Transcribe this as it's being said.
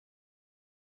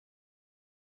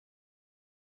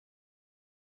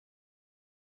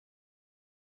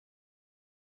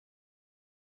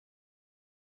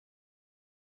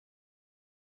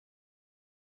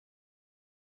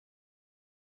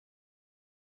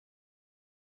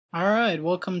Alright,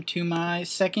 welcome to my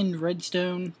second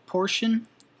Redstone portion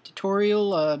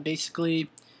tutorial. Basically,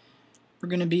 we're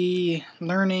going to be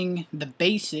learning the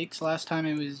basics. Last time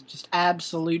it was just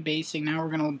absolute basic. Now we're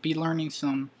going to be learning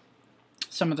some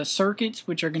of the circuits,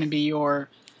 which are going to be your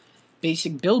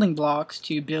basic building blocks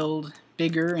to build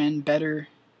bigger and better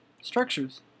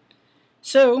structures.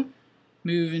 So,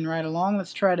 moving right along,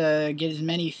 let's try to get as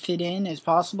many fit in as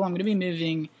possible. I'm going to be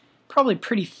moving probably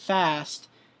pretty fast.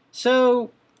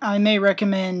 So, I may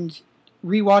recommend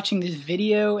rewatching this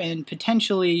video and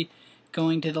potentially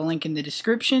going to the link in the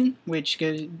description, which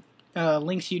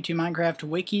links you to Minecraft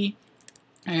Wiki,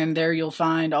 and there you'll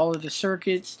find all of the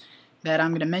circuits that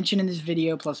I'm going to mention in this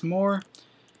video, plus more.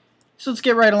 So let's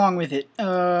get right along with it.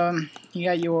 You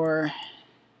got your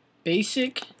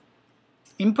basic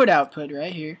input-output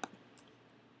right here.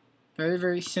 Very,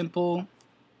 very simple.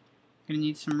 Gonna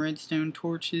need some redstone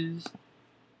torches.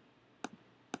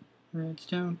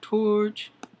 Redstone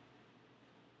torch.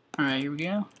 Alright, here we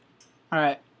go.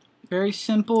 Alright, very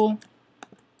simple.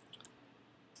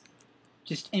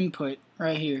 Just input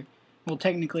right here. Well,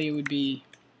 technically it would be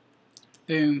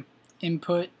boom,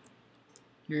 input.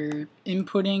 You're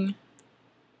inputting,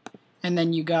 and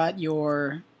then you got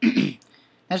your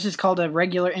that's just called a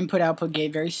regular input-output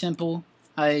gate. Very simple.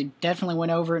 I definitely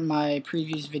went over it in my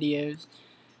previous videos.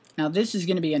 Now this is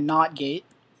going to be a NOT gate.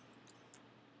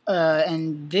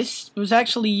 And this was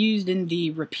actually used in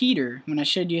the repeater when I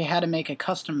showed you how to make a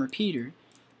custom repeater.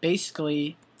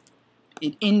 Basically,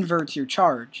 it inverts your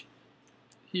charge.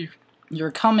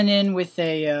 You're coming in with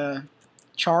a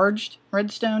charged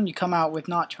redstone, you come out with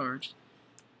not charged.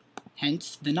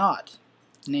 Hence the NOT.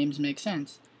 Names make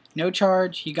sense. No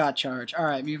charge, you got charge.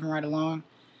 Alright, moving right along.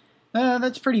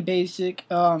 That's pretty basic.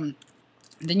 Then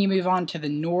you move on to the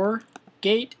NOR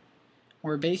gate,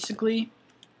 where basically...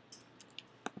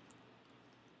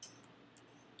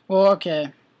 Well,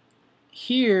 okay.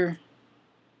 Here,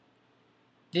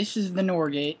 this is the NOR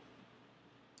gate.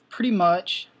 Pretty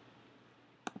much.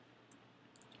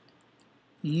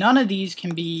 None of these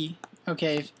can be...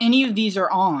 Okay, if any of these are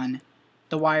on,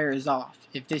 the wire is off.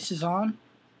 If this is on,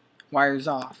 wire is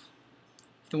off.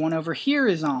 If the one over here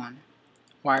is on,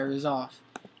 wire is off.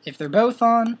 If they're both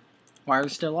on, wire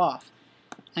is still off.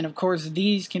 And of course,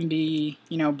 these can be,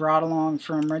 brought along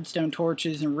from redstone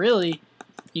torches, and really...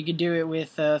 You could do it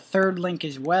with a third link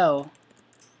as well.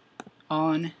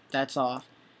 On, that's off.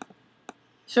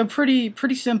 So pretty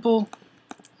simple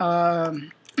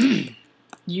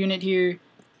unit here.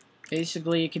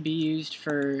 Basically, it could be used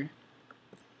for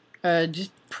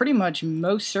just pretty much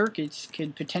most circuits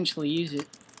could potentially use it.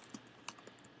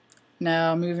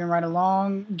 Now, moving right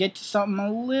along, get to something a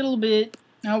little bit.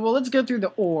 Now, well, let's go through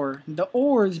the OR. The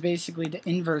OR is basically the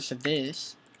inverse of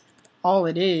this. All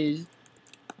it is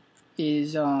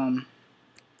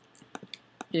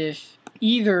if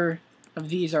either of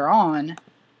these are on,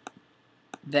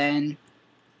 then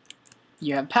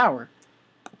you have power.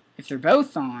 If they're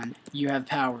both on, you have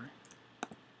power.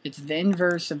 It's the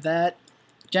inverse of that.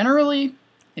 Generally,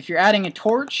 if you're adding a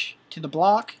torch to the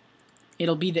block,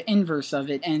 it'll be the inverse of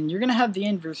it, and you're going to have the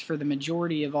inverse for the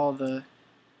majority of all the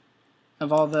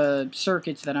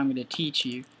circuits that I'm going to teach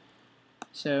you.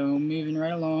 So, moving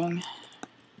right along.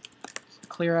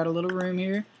 Clear out a little room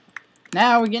here.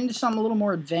 Now we get into something a little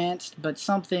more advanced, but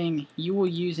something you will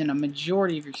use in a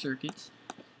majority of your circuits.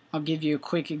 I'll give you a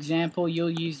quick example. You'll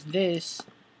use this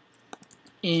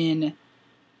in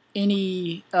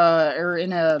any or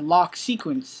in a lock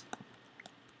sequence.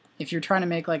 If you're trying to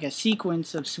make like a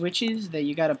sequence of switches that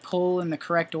you got to pull in the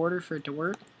correct order for it to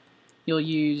work, you'll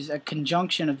use a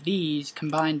conjunction of these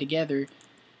combined together.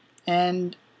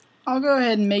 And I'll go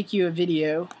ahead and make you a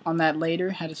video on that later,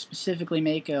 how to specifically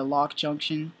make a lock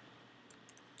junction.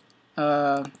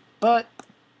 But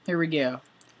here we go.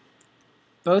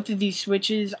 Both of these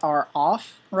switches are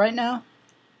off right now,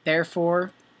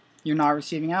 therefore you're not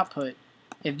receiving output.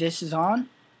 If this is on,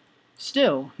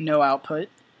 still no output.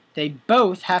 They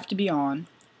both have to be on,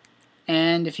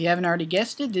 and if you haven't already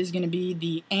guessed it, this is going to be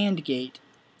the AND gate.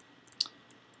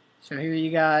 So here you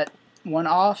got one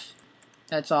off.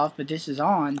 That's off, but this is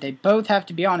on. They both have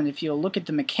to be on, and if you'll look at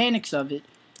the mechanics of it,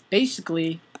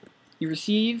 basically, you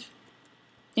receive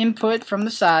input from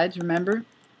the sides, remember?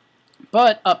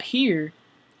 But up here,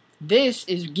 this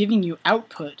is giving you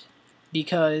output,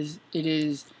 because it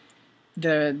is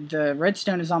the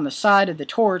redstone is on the side of the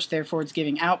torch, therefore it's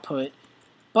giving output.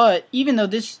 But even though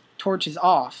this torch is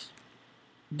off,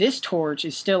 this torch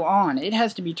is still on. It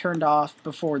has to be turned off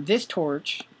before this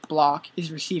torch block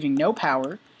is receiving no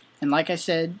power. And like I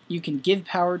said, you can give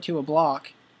power to a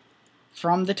block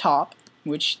from the top,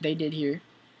 which they did here,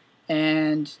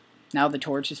 and Now the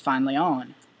torch is finally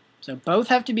on. So both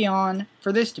have to be on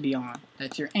for this to be on.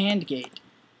 That's your AND gate.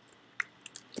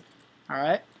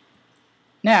 Alright.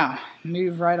 Now,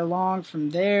 move right along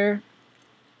from there.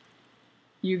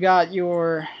 You got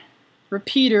your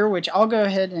repeater, which I'll go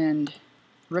ahead and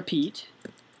repeat.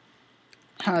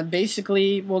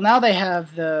 Basically, well, now they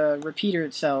have the repeater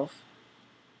itself.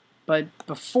 But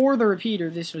before the repeater,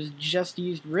 this was just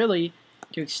used really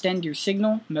to extend your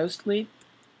signal, mostly.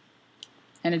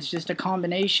 And it's just a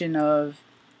combination of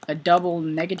a double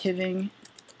negativing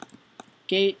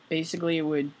gate. Basically, it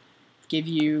would give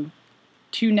you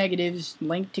two negatives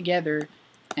linked together,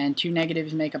 and two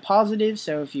negatives make a positive.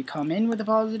 So if you come in with a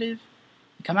positive,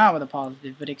 you come out with a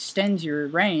positive, but extends your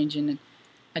range. And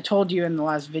I told you in the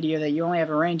last video that you only have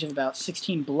a range of about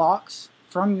 16 blocks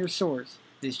from your source.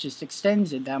 This just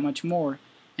extends it that much more,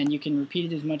 and you can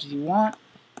repeat it as much as you want.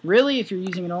 Really, if you're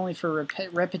using it only for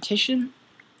repetition,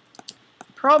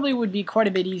 probably would be quite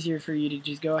a bit easier for you to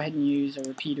just go ahead and use a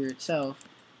repeater itself.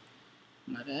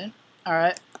 My bad.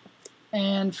 Alright.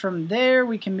 And from there,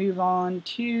 we can move on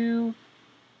to,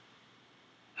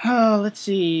 let's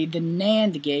see, the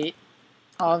NAND gate.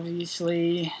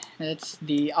 Obviously, that's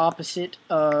the opposite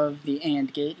of the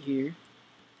AND gate here.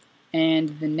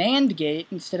 And the NAND gate,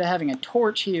 instead of having a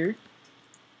torch here,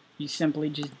 you simply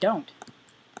just don't.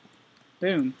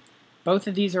 Boom. Both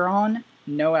of these are on,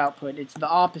 no output. It's the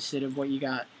opposite of what you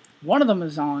got. One of them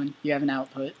is on, you have an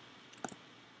output.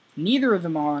 Neither of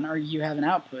them on, or you have an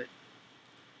output.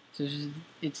 So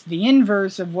it's the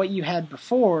inverse of what you had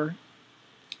before,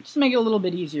 just to make it a little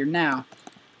bit easier. Now,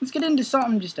 let's get into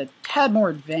something just a tad more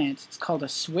advanced. It's called a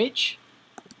switch,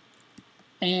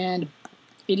 and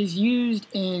it is used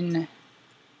in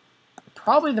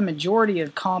probably the majority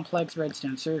of complex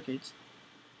redstone circuits.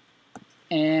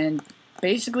 And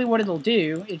basically what it'll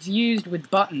do, it's used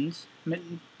with buttons,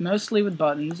 mostly with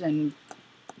buttons, and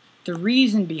the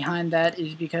reason behind that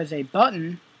is because a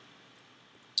button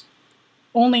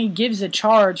only gives a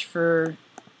charge for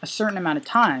a certain amount of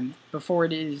time before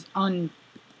it is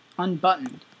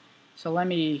unbuttoned. So let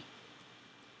me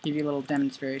give you a little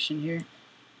demonstration here.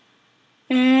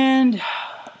 And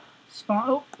spawn,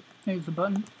 oh, there's the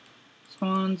button.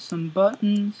 Spawn some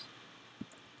buttons.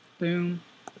 Boom.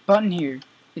 Button here.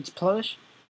 It's push.